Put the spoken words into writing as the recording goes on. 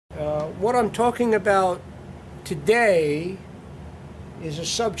what I'm talking about today is a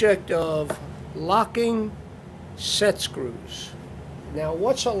subject of locking set screws. Now,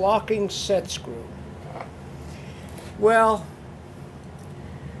 what's a locking set screw? Well,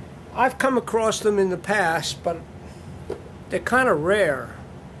 I've come across them in the past, but they're kind of rare.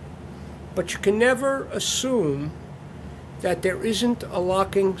 But you can never assume that there isn't a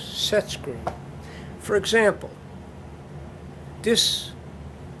locking set screw. For example, this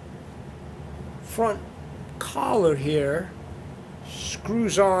front collar here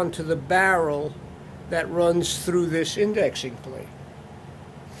screws on to the barrel that runs through this indexing plate.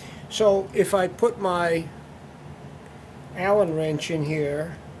 So if I put my Allen wrench in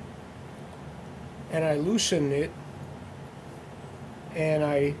here and I loosen it and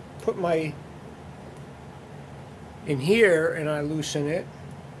I put my in here and I loosen it,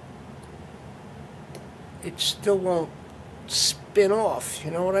 it still won't spin off,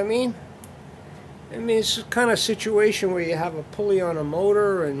 you know what I mean? I mean, it's the kind of situation where you have a pulley on a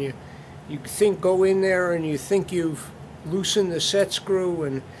motor and you think go in there and you think you've loosened the set screw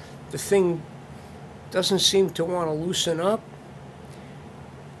and the thing doesn't seem to want to loosen up.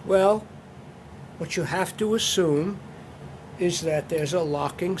 Well, what you have to assume is that there's a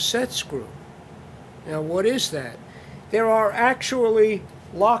locking set screw. Now, what is that? There are actually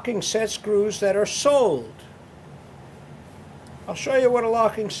locking set screws that are sold. I'll show you what a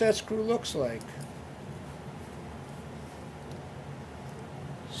locking set screw looks like.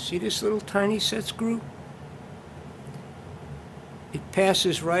 See this little tiny set screw? It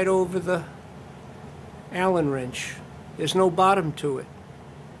passes right over the Allen wrench. There's no bottom to it.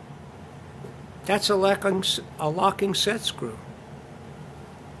 That's a locking set screw.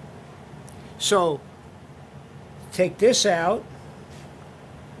 So, take this out,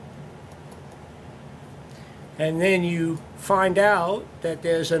 and then you find out that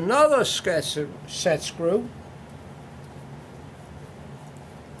there's another set screw.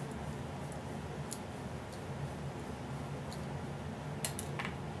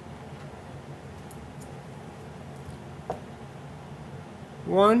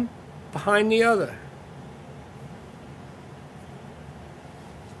 One behind the other.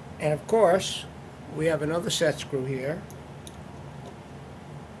 And of course, we have another set screw here.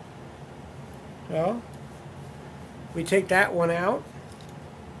 So, we take that one out.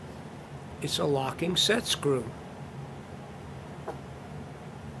 It's a locking set screw.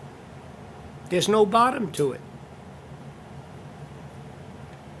 There's no bottom to it.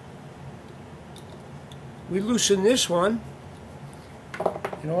 We loosen this one,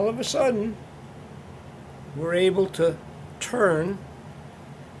 and all of a sudden, we're able to turn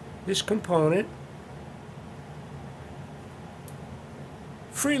this component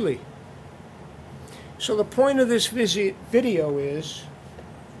freely. So the point of this video is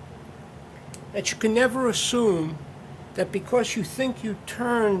that you can never assume that because you think you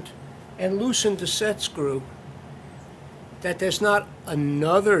turned and loosened the set screw, that there's not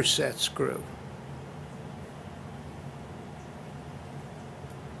another set screw.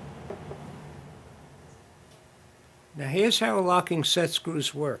 Now here's how locking set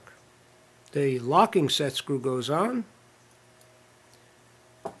screws work. The locking set screw goes on,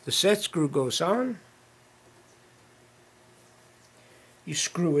 the set screw goes on, you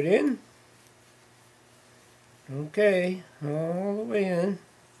screw it in, okay, all the way in.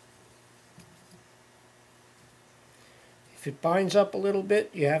 If it binds up a little bit,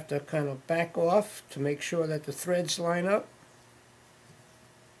 you have to kind of back off to make sure that the threads line up.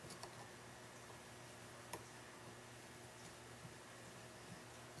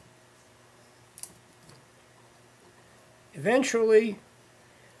 Eventually,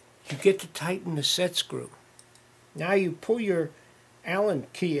 you get to tighten the set screw. Now you pull your Allen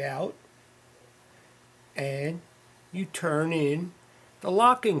key out and you turn in the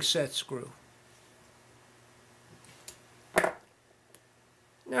locking set screw.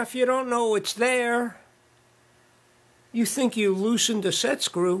 Now if you don't know it's there, you think you loosened the set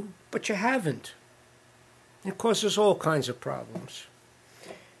screw, but you haven't. It causes all kinds of problems.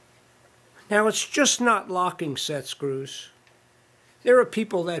 Now it's just not locking set screws. There are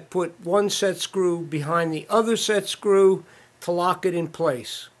people that put one set screw behind the other set screw to lock it in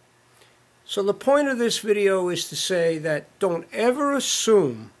place. So the point of this video is to say that don't ever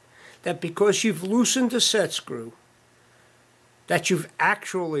assume that because you've loosened the set screw, that you've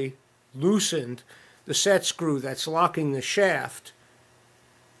actually loosened the set screw that's locking the shaft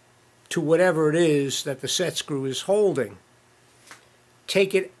to whatever it is that the set screw is holding.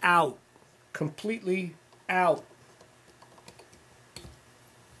 Take it out, completely out.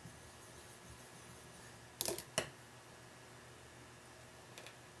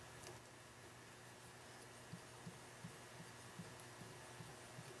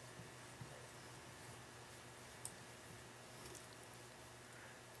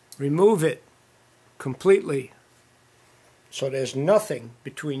 Remove it completely. So there's nothing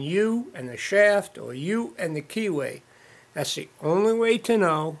between you and the shaft or you and the keyway. That's the only way to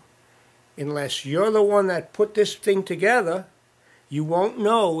know. Unless you're the one that put this thing together, you won't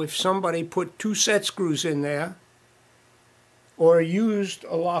know if somebody put 2 set screws in there or used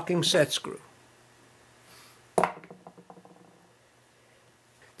a locking set screw.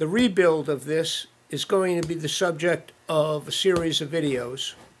 The rebuild of this is going to be the subject of a series of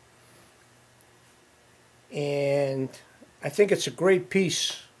videos. And I think it's a great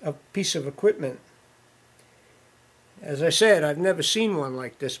piece of equipment. As I said, I've never seen one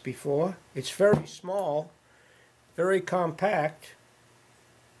like this before. It's very small, very compact.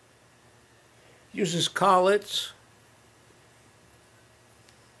 Uses collets.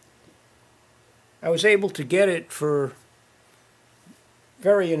 I was able to get it for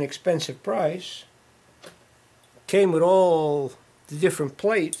very inexpensive price. Came with all the different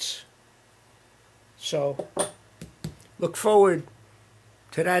plates. So look forward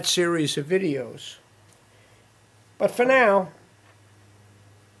to that series of videos. But for now,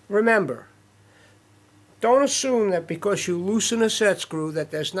 remember, don't assume that because you loosen a set screw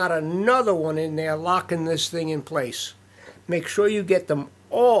that there's not another one in there locking this thing in place. Make sure you get them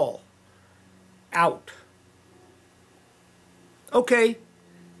all out. Okay,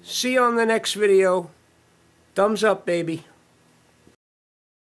 see you on the next video. Thumbs up, baby.